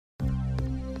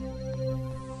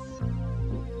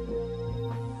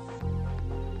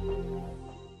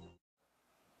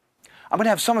I'm going to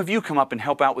have some of you come up and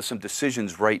help out with some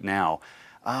decisions right now.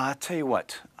 I'll tell you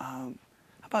what, how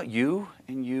about you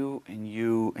and you and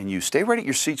you and you? Stay right at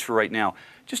your seats for right now.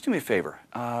 Just do me a favor.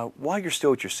 While you're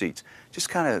still at your seats, just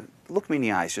kind of look me in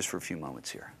the eyes just for a few moments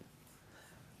here.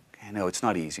 Okay, I know it's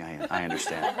not easy, I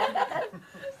understand.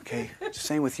 Okay,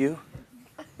 same with you.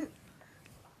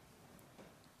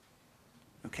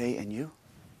 Okay, and you?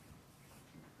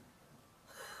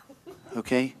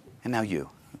 Okay, and now you.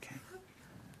 Okay.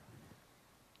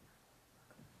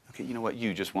 Okay, you know what?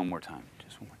 You, just one more time.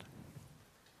 Just one more time.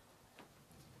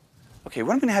 Okay,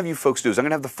 what I'm going to have you folks do is I'm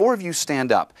going to have the four of you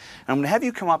stand up. And I'm going to have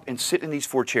you come up and sit in these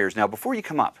four chairs. Now, before you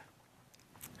come up,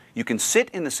 you can sit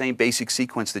in the same basic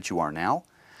sequence that you are now.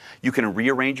 You can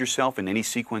rearrange yourself in any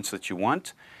sequence that you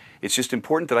want. It's just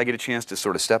important that I get a chance to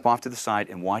sort of step off to the side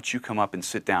and watch you come up and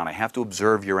sit down. I have to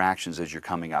observe your actions as you're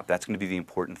coming up. That's going to be the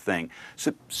important thing.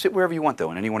 So sit wherever you want,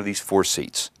 though, in any one of these four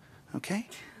seats. Okay?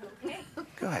 Okay.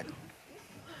 Go ahead.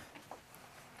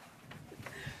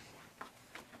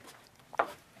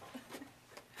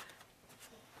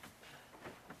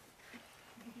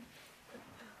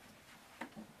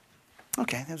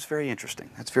 Okay, that was very interesting.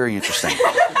 That's very interesting.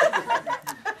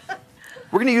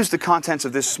 We're going to use the contents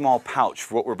of this small pouch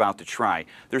for what we're about to try.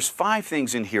 There's 5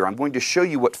 things in here. I'm going to show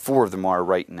you what 4 of them are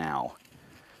right now.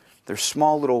 They're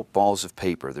small little balls of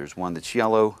paper. There's one that's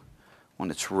yellow, one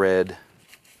that's red,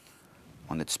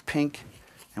 one that's pink,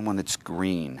 and one that's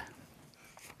green.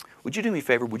 Would you do me a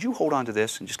favor? Would you hold on to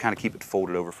this and just kind of keep it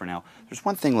folded over for now? There's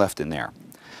one thing left in there.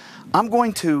 I'm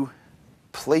going to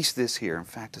place this here. In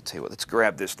fact, I'll tell you what, let's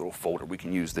grab this little folder. We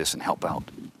can use this and help out.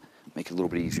 Make it a little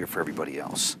bit easier for everybody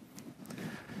else.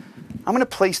 I'm going to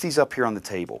place these up here on the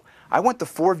table. I want the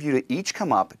 4 of you to each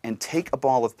come up and take a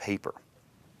ball of paper.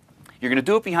 You're going to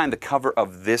do it behind the cover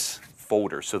of this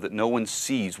folder so that no one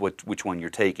sees which one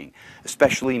you're taking,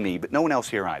 especially me, but no one else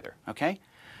here either, okay?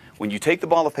 When you take the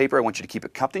ball of paper, I want you to keep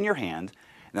it cupped in your hand,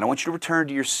 and then I want you to return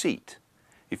to your seat.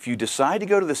 If you decide to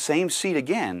go to the same seat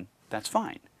again, that's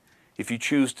fine. If you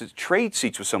choose to trade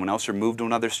seats with someone else or move to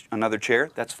another chair,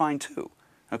 that's fine too,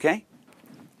 okay?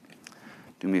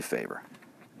 Do me a favor.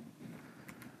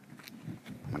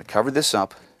 I'm going to cover this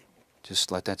up. Just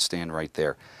let that stand right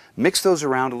there. Mix those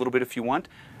around a little bit if you want.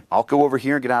 I'll go over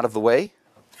here and get out of the way.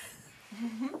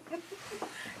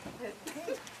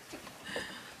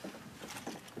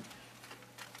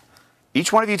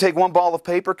 Each one of you take one ball of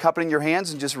paper, cup it in your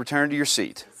hands, and just return to your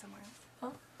seat.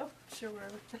 Sure.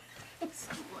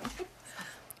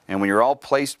 And when you're all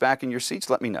placed back in your seats,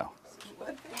 let me know.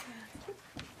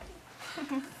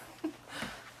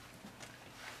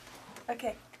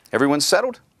 Okay. Everyone's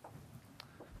settled?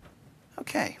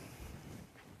 Okay.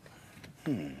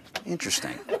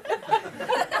 Interesting.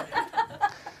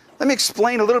 Let me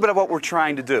explain a little bit of what we're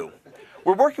trying to do.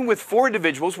 We're working with 4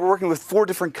 individuals. We're working with 4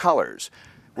 different colors.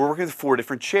 We're working with 4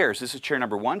 different chairs. This is chair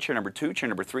number 1, chair number 2, chair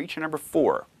number 3, chair number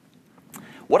 4.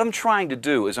 What I'm trying to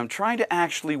do is I'm trying to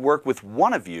actually work with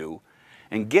one of you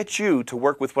and get you to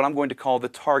work with what I'm going to call the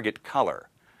target color.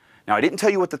 Now, I didn't tell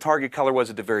you what the target color was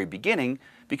at the very beginning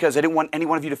because I didn't want any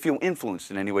one of you to feel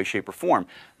influenced in any way, shape, or form.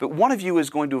 But one of you is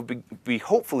going to be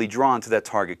hopefully drawn to that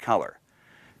target color.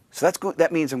 So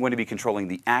that means I'm going to be controlling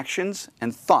the actions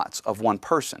and thoughts of one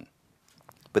person.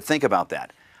 But think about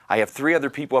that. I have 3 other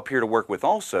people up here to work with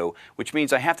also, which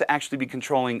means I have to actually be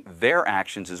controlling their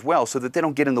actions as well so that they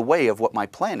don't get in the way of what my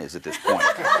plan is at this point.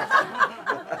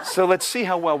 So let's see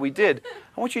how well we did.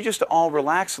 I want you just to all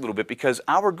relax a little bit because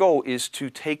our goal is to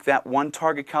take that one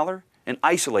target color and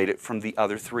isolate it from the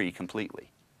other 3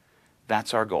 completely.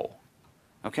 That's our goal.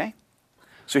 Okay?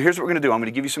 So here's what we're going to do. I'm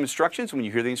going to give you some instructions. When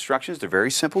you hear the instructions, they're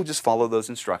very simple. Just follow those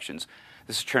instructions.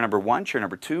 This is chair number 1, chair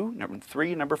number 2, number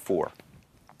 3, number 4.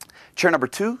 Chair number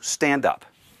 2, stand up.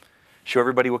 Show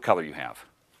everybody what color you have.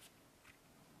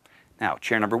 Now,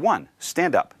 chair number 1,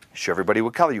 stand up. Show everybody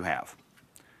what color you have.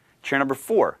 Chair number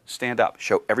 4, stand up.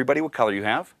 Show everybody what color you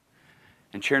have.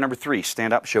 And chair number 3,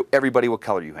 stand up. Show everybody what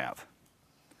color you have.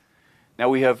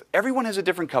 Now everyone has a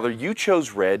different color. You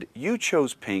chose red, you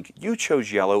chose pink, you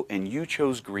chose yellow, and you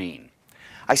chose green.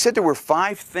 I said there were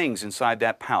 5 things inside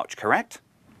that pouch, correct?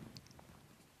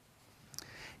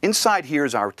 Inside here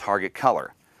is our target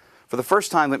color. For the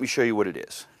first time, let me show you what it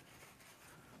is.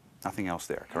 Nothing else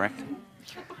there, correct?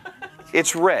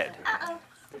 It's red.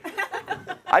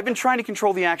 I've been trying to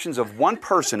control the actions of one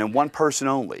person and one person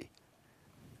only.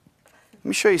 Let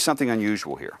me show you something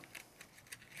unusual here.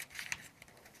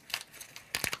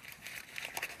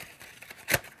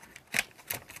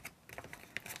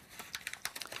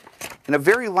 In a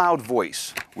very loud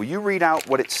voice, will you read out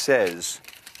what it says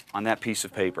on that piece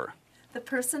of paper? The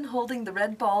person holding the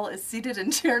red ball is seated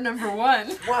in chair number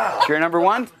 1. Wow. Chair number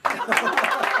 1. You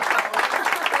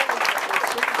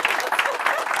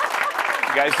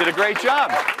guys did a great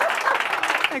job.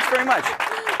 Thanks very much.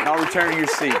 And I'll return to your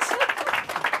seats.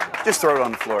 Just throw it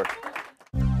on the floor.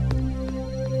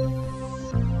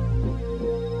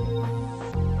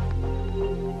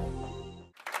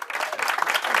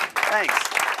 Thanks.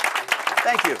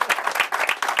 Thank you.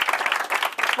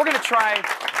 We're going to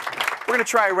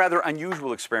try a rather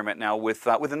unusual experiment now with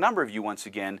a number of you once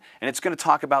again, and it's going to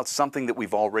talk about something that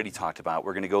we've already talked about.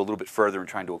 We're going to go a little bit further in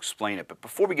trying to explain it. But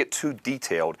before we get too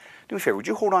detailed, do me a favor, would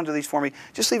you hold on to these for me?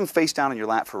 Just leave them face down in your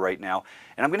lap for right now.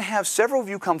 And I'm going to have several of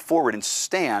you come forward and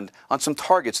stand on some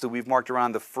targets that we've marked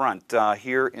around the front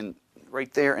here in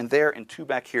right there, and 2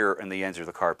 back here in the ends of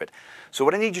the carpet. So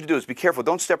what I need you to do is be careful.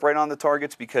 Don't step right on the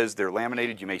targets because they're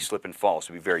laminated. You may slip and fall,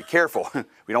 so be very careful.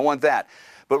 We don't want that.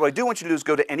 But what I do want you to do is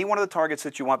go to any one of the targets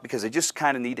that you want because I just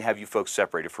kind of need to have you folks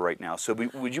separated for right now. So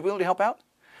would you be willing to help out?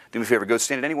 Do me a favor. Go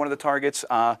stand at any one of the targets.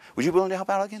 Would you be willing to help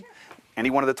out again? Any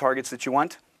one of the targets that you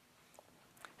want?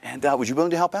 And would you be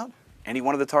willing to help out? Any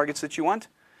one of the targets that you want?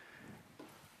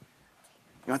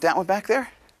 You want that one back there?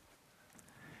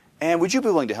 And would you be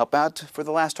willing to help out for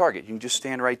the last target? You can just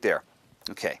stand right there.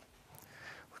 Okay.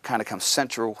 We'll kind of come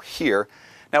central here.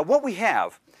 Now what we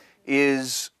have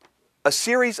is a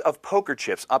series of poker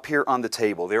chips up here on the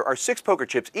table. There are 6 poker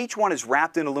chips. Each one is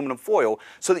wrapped in aluminum foil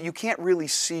so that you can't really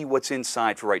see what's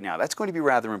inside for right now. That's going to be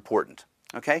rather important.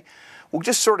 Okay? We'll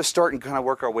just sort of start and kind of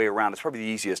work our way around. It's probably the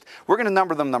easiest. We're going to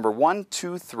number them number 1,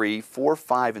 2, 3, 4,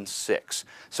 5, and 6.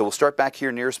 So we'll start back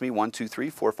here nearest me, 1, 2, 3,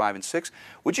 4, 5, and 6.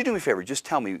 Would you do me a favor? Just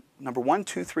tell me number 1,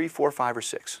 2, 3, 4, 5, or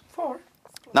 6? 4.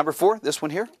 Number 4, this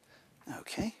one here?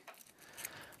 Okay.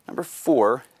 Number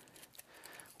 4,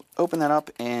 open that up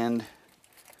and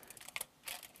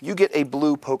you get a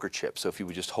blue poker chip. So if you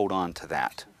would just hold on to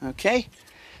that. Okay?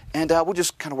 And we'll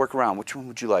just kind of work around. Which one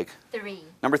would you like? 3.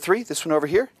 Number 3, this one over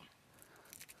here.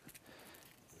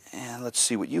 And let's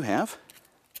see what you have.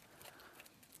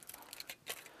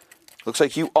 Looks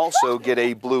like you also get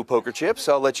a blue poker chip,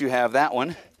 so I'll let you have that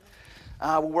one.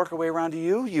 We'll work our way around to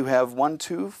you. You have 1,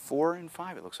 2, 4, and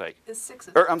 5, it looks like. It's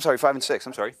 6. I'm sorry, 5 and 6.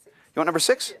 I'm sorry. You want number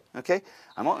 6? Okay.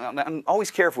 I'm always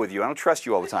careful with you. I don't trust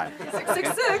you all the time.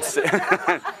 6, 6.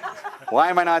 Why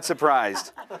am I not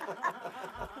surprised?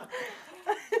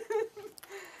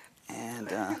 And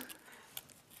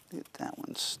get that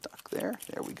one stuck there.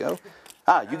 There we go.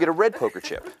 You get a red poker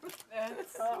chip.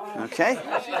 Okay,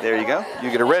 there you go.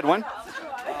 You get a red one.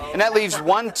 And that leaves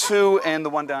 1, 2, and the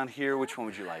one down here. Which one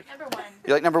would you like? Number 1.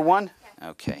 You like number 1?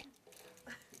 Okay.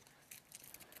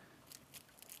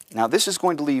 Now this is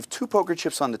going to leave 2 poker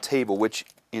chips on the table, which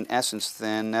in essence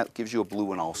then that gives you a blue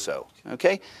one also.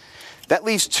 Okay? That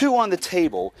leaves 2 on the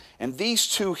table, and these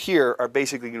 2 here are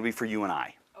basically going to be for you and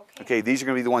I. Okay, these are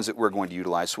going to be the ones that we're going to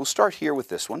utilize. So we'll start here with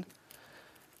this one.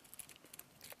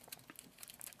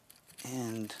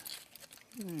 And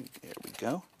there we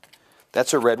go.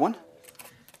 That's a red one.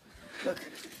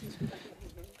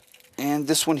 And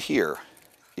this one here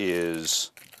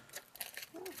is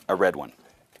a red one.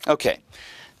 Okay.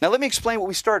 Now let me explain what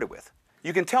we started with.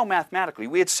 You can tell mathematically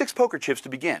we had 6 poker chips to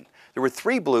begin. There were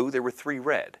 3 blue, there were 3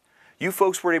 red. You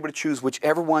folks were able to choose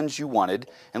whichever ones you wanted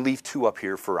and leave 2 up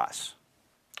here for us.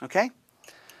 Okay?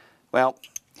 Well,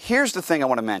 here's the thing I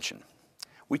want to mention.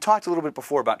 We talked a little bit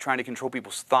before about trying to control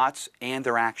people's thoughts and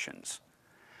their actions.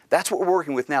 That's what we're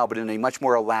working with now, but in a much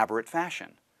more elaborate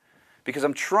fashion. Because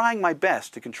I'm trying my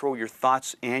best to control your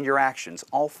thoughts and your actions,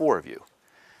 all 4 of you.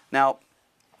 Now,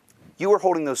 you were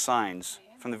holding those signs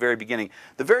from the very beginning.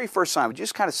 The very first sign, would you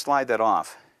just kind of slide that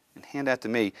off and hand that to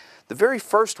me? The very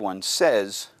first one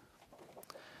says,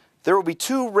 there will be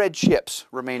 2 red chips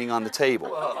remaining on the table.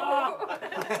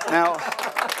 Now,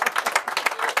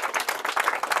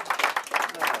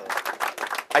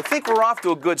 I think we're off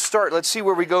to a good start. Let's see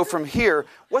where we go from here.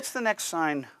 What's the next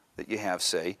sign that you have,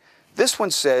 say? This one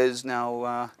says,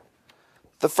 now,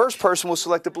 the first person will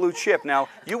select a blue chip. Now,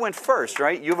 you went first,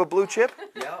 right? You have a blue chip?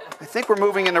 Yeah. I think we're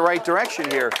moving in the right direction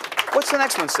here. What's the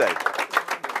next one say?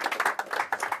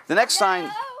 The next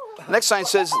sign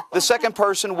says the second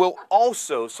person will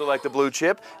also select a blue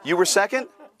chip. You were second?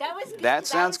 That was good. That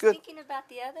sounds good. I was thinking about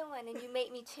the other one, and you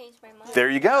made me change my mind. There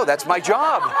you go. That's my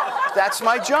job. That's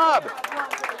my job.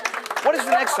 What does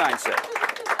the next sign say?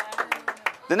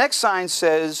 The next sign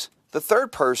says the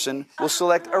third person will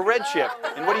select a red chip.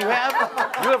 And what do you have?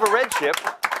 You have a red chip.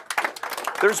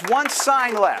 There's 1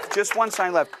 sign left, just 1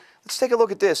 sign left. Let's take a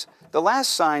look at this. The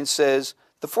last sign says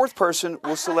the 4th person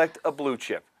will select a blue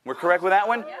chip. We're correct with that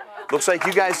one? Looks like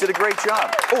you guys did a great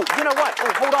job. Oh, you know what?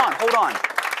 Oh, hold on.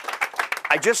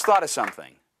 I just thought of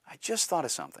something. I just thought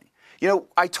of something. You know,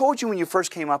 I told you when you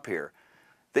first came up here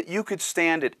that you could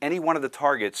stand at any one of the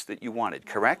targets that you wanted,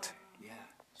 correct? Yeah.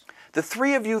 The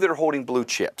three of you that are holding blue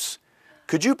chips,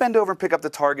 could you bend over and pick up the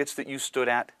targets that you stood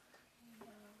at?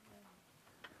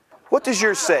 What does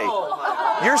yours say?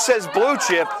 Yours says blue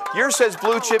chip. Yours says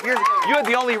blue chip. You had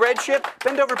the only red chip?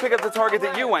 Bend over and pick up the target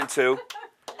that you went to.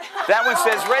 That one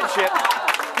says red chip.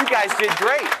 You guys did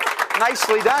great.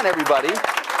 Nicely done, everybody.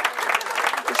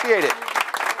 Appreciate it.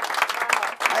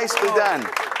 Nicely done.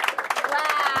 Wow.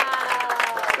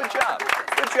 Good job.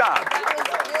 Good job. That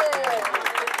was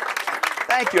good.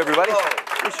 Thank you, everybody.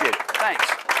 Appreciate it.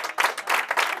 Thanks.